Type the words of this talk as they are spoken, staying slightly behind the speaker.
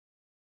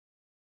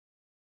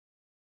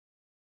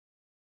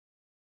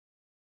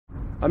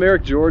I'm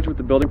Eric George with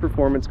the Building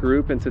Performance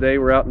Group, and today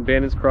we're out in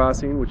Bandon's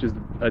Crossing, which is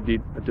a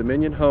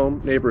Dominion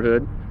home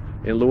neighborhood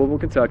in Louisville,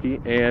 Kentucky,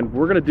 and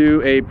we're going to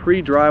do a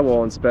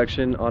pre-drywall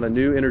inspection on a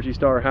new Energy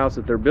Star house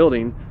that they're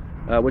building,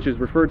 which is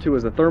referred to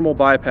as a thermal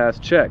bypass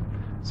check.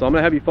 So I'm going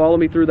to have you follow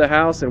me through the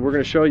house, and we're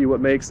going to show you what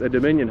makes a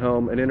Dominion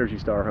home an Energy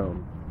Star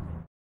home.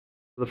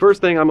 The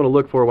first thing I'm going to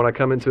look for when I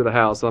come into the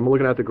house, I'm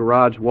looking at the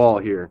garage wall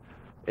here,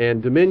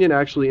 and Dominion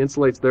actually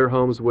insulates their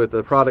homes with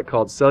a product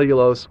called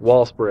cellulose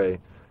wall spray.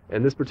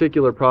 And this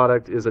particular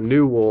product is a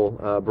New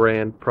Wool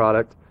brand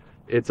product.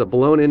 It's a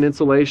blown-in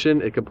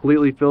insulation. It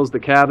completely fills the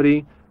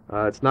cavity.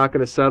 It's not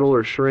going to settle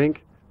or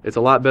shrink. It's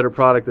a lot better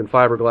product than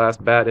fiberglass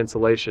batt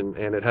insulation,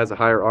 and it has a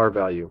higher R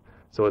value.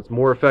 So it's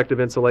more effective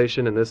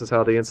insulation, and this is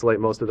how they insulate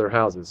most of their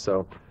houses.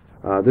 So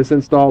this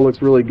install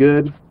looks really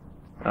good.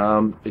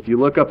 If you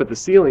look up at the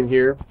ceiling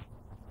here,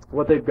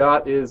 what they've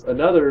got is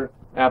another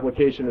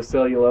application of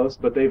cellulose,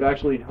 but they've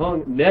actually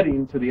hung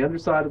netting to the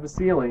underside of the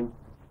ceiling.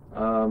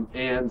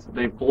 And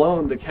they've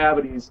blown the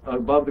cavities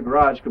above the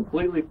garage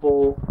completely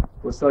full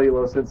with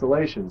cellulose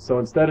insulation. So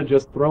instead of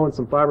just throwing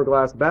some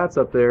fiberglass batts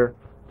up there,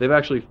 they've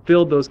actually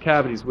filled those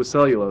cavities with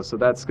cellulose. So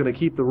that's going to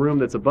keep the room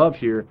that's above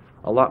here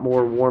a lot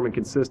more warm and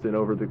consistent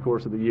over the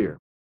course of the year.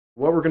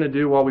 What we're going to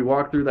do while we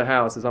walk through the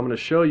house is I'm going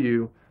to show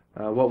you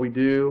what we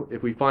do.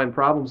 If we find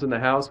problems in the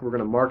house, we're going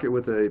to mark it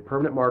with a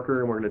permanent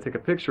marker, and we're going to take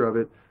a picture of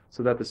it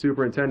so that the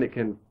superintendent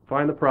can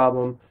find the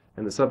problem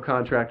and the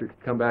subcontractor can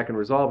come back and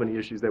resolve any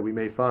issues that we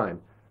may find.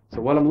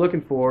 So what I'm looking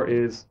for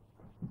is,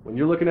 when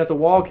you're looking at the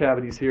wall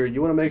cavities here,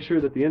 you want to make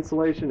sure that the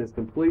insulation is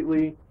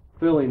completely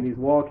filling these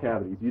wall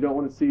cavities. You don't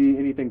want to see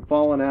anything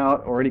falling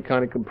out or any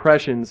kind of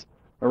compressions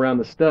around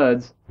the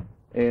studs,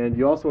 and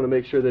you also want to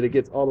make sure that it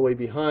gets all the way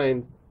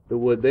behind the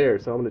wood there.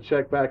 So I'm going to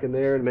check back in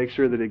there and make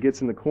sure that it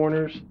gets in the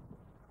corners.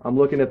 I'm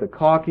looking at the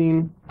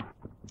caulking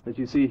that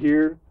you see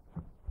here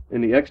in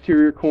the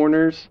exterior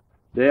corners.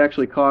 They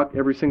actually caulk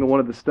every single one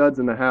of the studs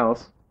in the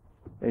house,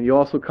 and you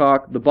also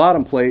caulk the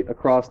bottom plate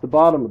across the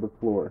bottom of the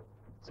floor.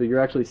 So you're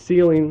actually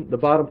sealing the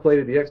bottom plate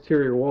of the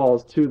exterior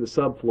walls to the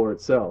subfloor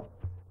itself.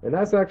 And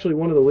that's actually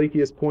one of the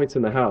leakiest points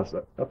in the house.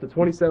 Up to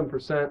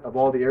 27% of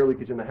all the air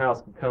leakage in the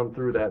house can come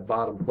through that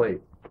bottom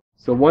plate.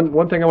 So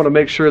one thing I want to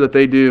make sure that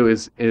they do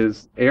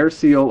is air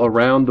seal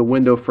around the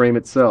window frame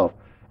itself.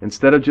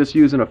 Instead of just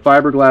using a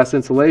fiberglass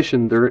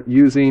insulation, they're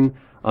using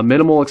a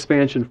minimal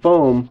expansion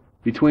foam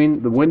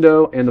between the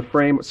window and the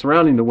frame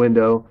surrounding the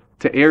window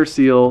to air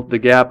seal the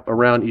gap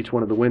around each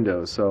one of the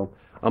windows. So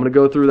I'm going to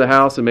go through the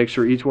house and make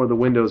sure each one of the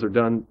windows are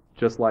done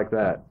just like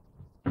that.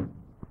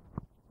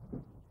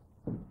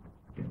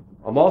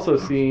 I'm also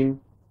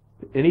seeing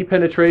any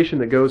penetration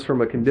that goes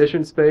from a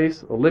conditioned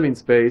space, a living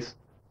space,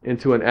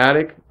 into an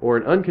attic or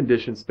an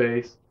unconditioned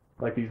space,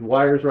 like these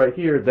wires right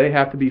here, they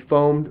have to be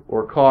foamed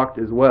or caulked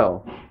as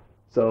well.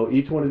 So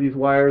each one of these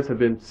wires have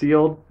been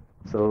sealed,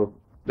 so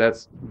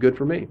that's good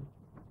for me.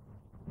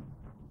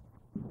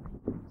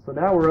 So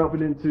now we're up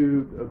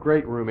into a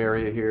great room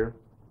area here,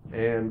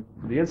 and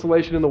the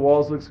insulation in the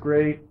walls looks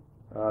great.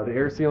 The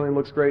air sealing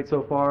looks great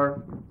so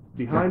far.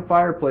 Behind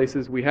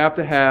fireplaces, we have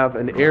to have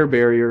an air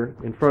barrier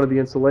in front of the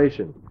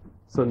insulation.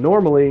 So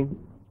normally,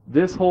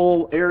 this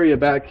whole area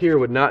back here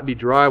would not be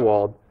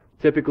drywalled.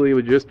 Typically, it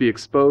would just be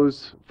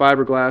exposed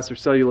fiberglass or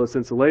cellulose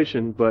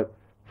insulation, but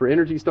for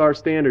Energy Star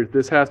standards,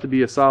 this has to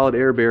be a solid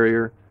air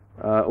barrier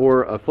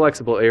or a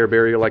flexible air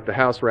barrier like the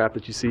house wrap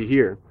that you see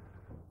here.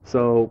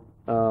 So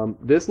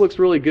this looks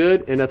really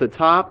good, and at the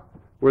top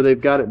where they've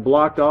got it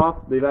blocked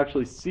off, they've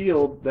actually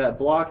sealed that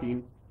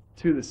blocking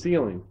to the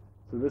ceiling.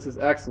 So this is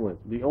excellent.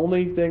 The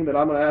only thing that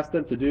I'm going to ask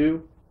them to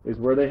do is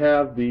where they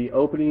have the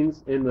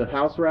openings in the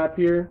house wrap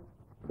here,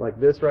 like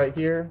this right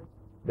here,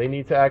 they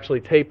need to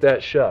actually tape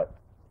that shut.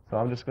 So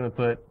I'm just going to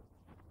put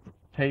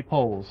tape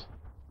holes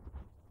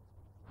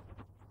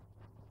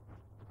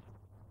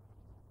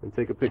and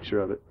take a picture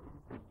of it.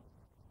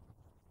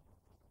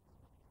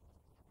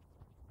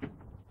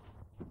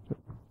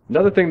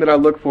 Another thing that I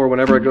look for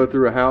whenever I go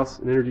through a house,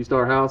 an Energy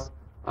Star house,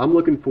 I'm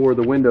looking for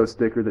the window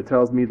sticker that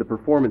tells me the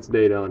performance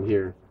data on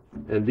here.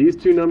 And these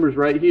two numbers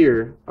right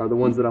here are the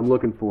ones that I'm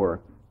looking for.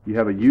 You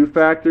have a U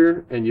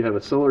factor and you have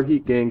a solar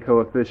heat gain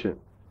coefficient.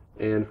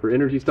 And for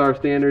Energy Star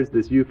standards,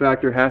 this U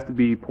factor has to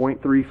be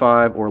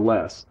 0.35 or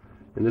less.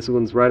 And this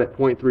one's right at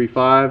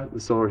 0.35. The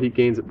solar heat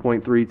gain's at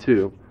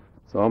 0.32.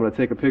 So I'm going to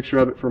take a picture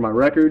of it for my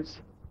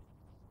records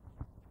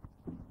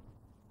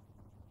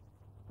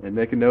and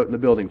make a note in the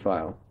building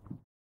file.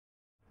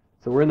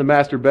 So we're in the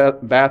master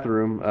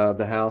bathroom of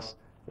the house,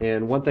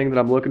 and one thing that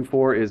I'm looking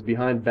for is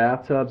behind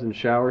bathtubs and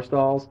shower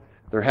stalls,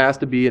 there has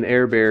to be an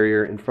air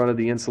barrier in front of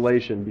the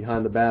insulation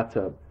behind the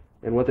bathtub.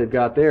 And what they've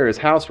got there is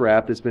house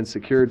wrap that's been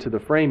secured to the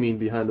framing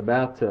behind the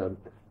bathtub.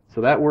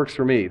 So that works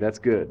for me. That's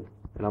good.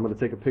 And I'm going to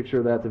take a picture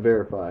of that to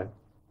verify.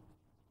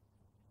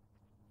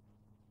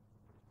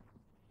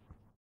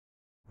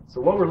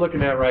 So what we're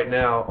looking at right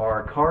now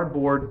are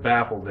cardboard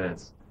baffle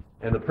vents.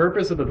 And the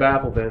purpose of the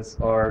baffle vents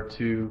are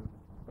to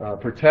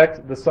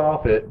protect the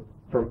soffit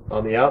from,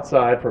 on the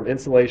outside from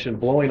insulation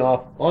blowing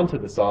off onto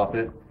the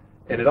soffit,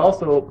 and it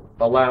also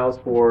allows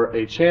for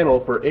a channel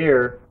for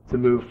air to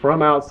move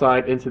from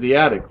outside into the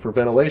attic for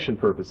ventilation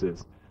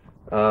purposes.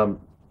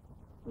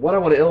 What I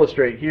want to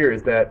illustrate here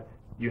is that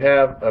you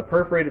have a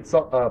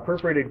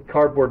perforated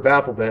cardboard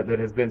baffle vent that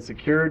has been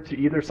secured to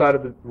either side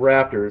of the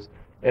rafters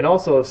and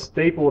also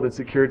stapled and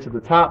secured to the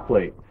top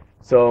plate.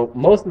 So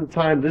most of the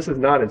time this is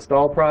not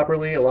installed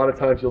properly. A lot of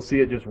times you'll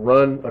see it just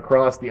run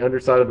across the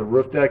underside of the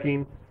roof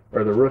decking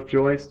or the roof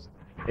joists,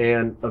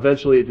 and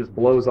eventually it just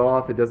blows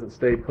off. It doesn't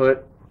stay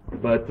put.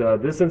 But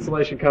this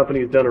insulation company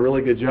has done a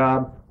really good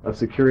job of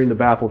securing the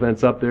baffle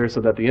vents up there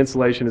so that the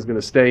insulation is going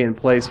to stay in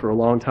place for a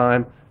long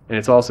time, and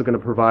it's also going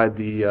to provide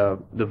the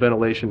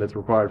ventilation that's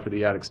required for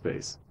the attic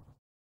space.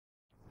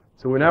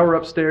 So we're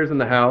upstairs in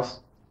the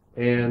house,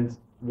 and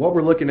what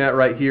we're looking at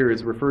right here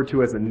is referred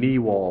to as a knee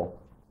wall.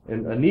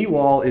 And a knee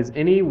wall is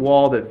any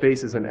wall that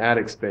faces an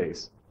attic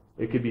space.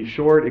 It could be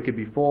short, it could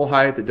be full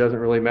height, it doesn't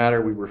really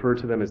matter. We refer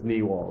to them as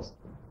knee walls.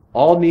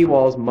 All knee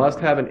walls must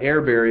have an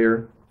air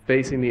barrier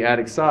facing the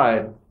attic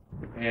side,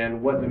 and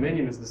what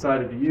Dominion has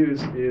decided to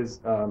use is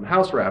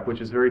house wrap,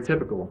 which is very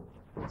typical.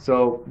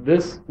 So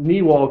this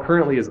knee wall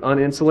currently is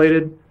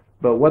uninsulated,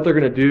 but what they're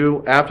going to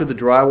do after the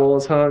drywall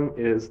is hung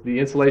is the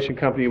insulation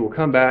company will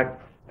come back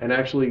and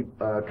actually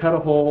cut a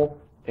hole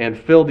and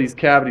fill these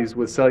cavities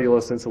with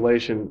cellulose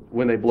insulation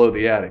when they blow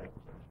the attic.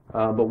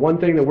 But one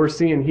thing that we're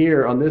seeing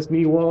here on this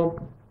knee wall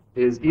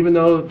is even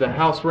though the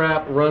house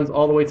wrap runs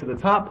all the way to the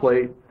top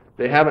plate,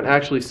 they haven't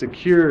actually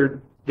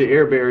secured the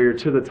air barrier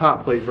to the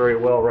top plate very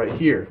well right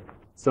here.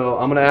 So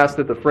I'm going to ask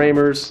that the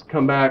framers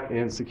come back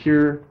and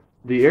secure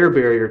the air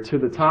barrier to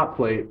the top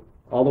plate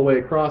all the way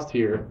across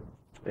here.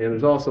 And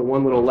there's also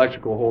one little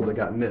electrical hole that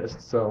got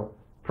missed. So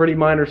pretty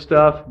minor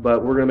stuff,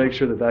 but we're going to make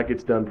sure that that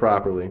gets done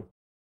properly.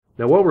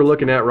 Now what we're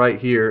looking at right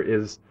here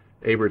is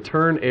a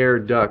return air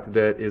duct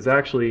that is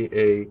actually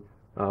a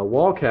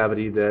wall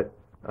cavity that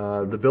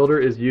the builder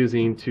is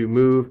using to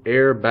move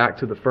air back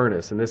to the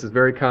furnace. And this is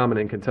very common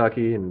in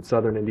Kentucky and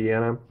southern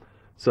Indiana.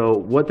 So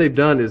what they've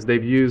done is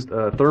they've used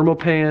a thermal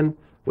pan,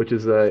 which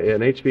is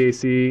an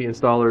HVAC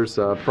installer's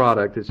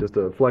product. It's just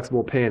a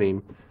flexible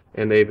panning,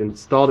 and they've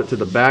installed it to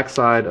the back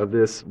side of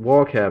this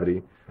wall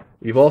cavity.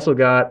 You've also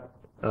got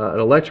an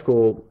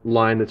electrical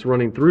line that's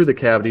running through the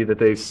cavity that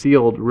they've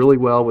sealed really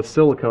well with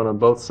silicone on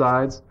both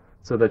sides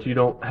so that you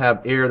don't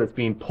have air that's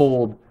being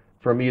pulled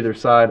from either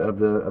side of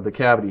the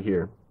cavity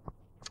here.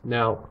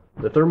 Now,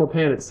 the thermal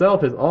pan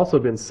itself has also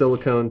been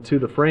siliconed to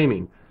the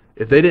framing.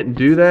 If they didn't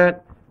do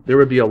that, there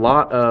would be a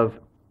lot of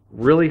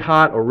really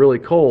hot or really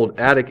cold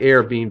attic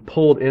air being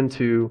pulled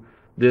into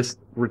this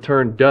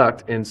return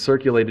duct and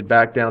circulated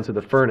back down to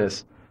the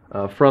furnace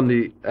from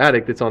the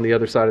attic that's on the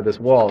other side of this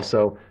wall.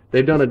 So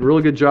they've done a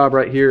really good job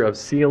right here of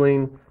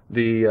sealing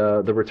the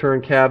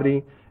return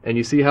cavity, and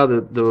you see how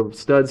the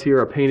studs here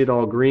are painted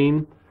all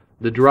green.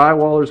 The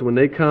drywallers, when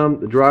they come,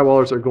 the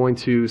drywallers are going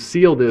to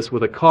seal this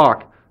with a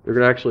caulk. They're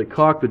going to actually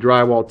caulk the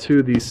drywall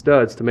to these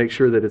studs to make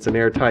sure that it's an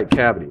airtight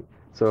cavity.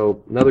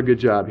 So another good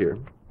job here.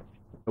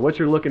 And what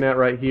you're looking at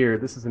right here,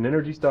 this is an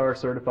Energy Star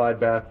certified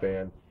bath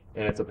fan,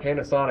 and it's a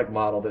Panasonic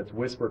model that's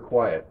whisper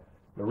quiet.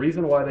 The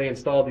reason why they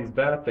install these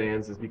bath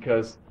fans is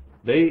because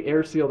they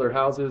air seal their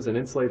houses and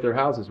insulate their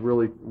houses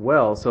really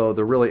well, so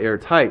they're really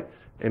airtight.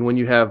 And when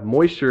you have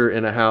moisture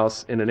in a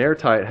house, in an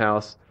airtight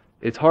house,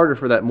 it's harder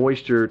for that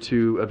moisture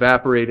to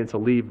evaporate and to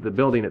leave the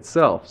building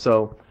itself.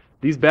 So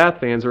these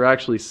bath fans are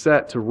actually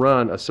set to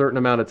run a certain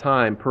amount of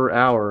time per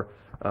hour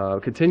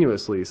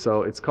continuously.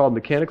 So it's called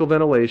mechanical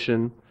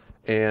ventilation,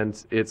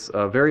 and it's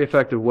a very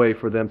effective way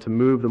for them to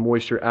move the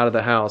moisture out of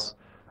the house,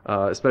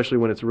 especially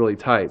when it's really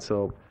tight.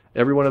 So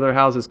every one of their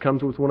houses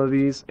comes with one of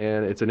these,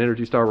 and it's an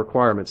Energy Star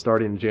requirement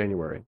starting in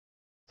January.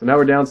 So now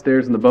we're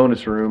downstairs in the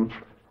bonus room,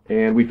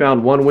 and we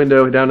found one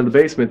window down in the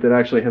basement that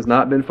actually has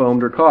not been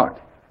foamed or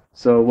caulked.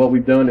 So what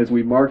we've done is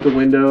we've marked the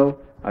window.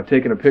 I've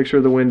taken a picture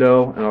of the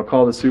window, and I'll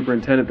call the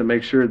superintendent to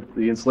make sure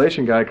the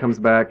installation guy comes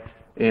back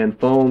and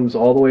foams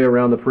all the way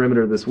around the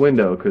perimeter of this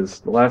window, because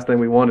the last thing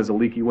we want is a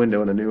leaky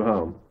window in a new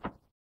home.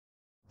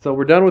 So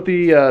we're done with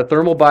the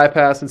thermal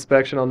bypass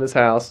inspection on this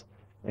house,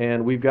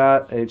 and we've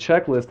got a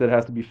checklist that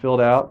has to be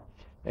filled out,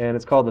 and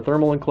it's called the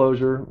Thermal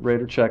Enclosure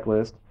Rater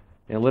Checklist.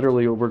 And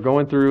literally we're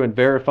going through and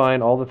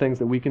verifying all the things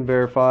that we can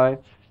verify,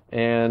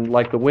 and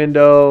like the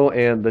window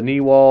and the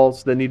knee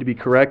walls that need to be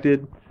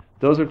corrected,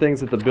 those are things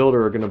that the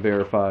builder are going to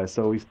verify.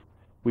 So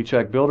we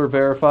check builder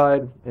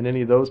verified in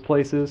any of those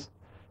places,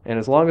 and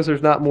as long as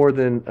there's not more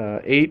than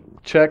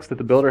 8 checks that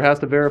the builder has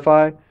to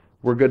verify,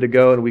 we're good to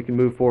go and we can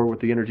move forward with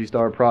the Energy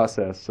Star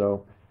process.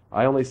 So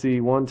I only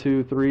see 1,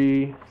 2,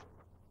 3,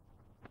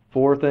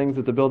 4 things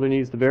that the builder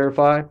needs to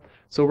verify,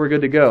 so we're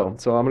good to go.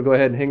 So I'm going to go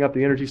ahead and hang up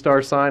the Energy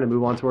Star sign and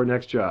move on to our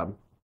next job.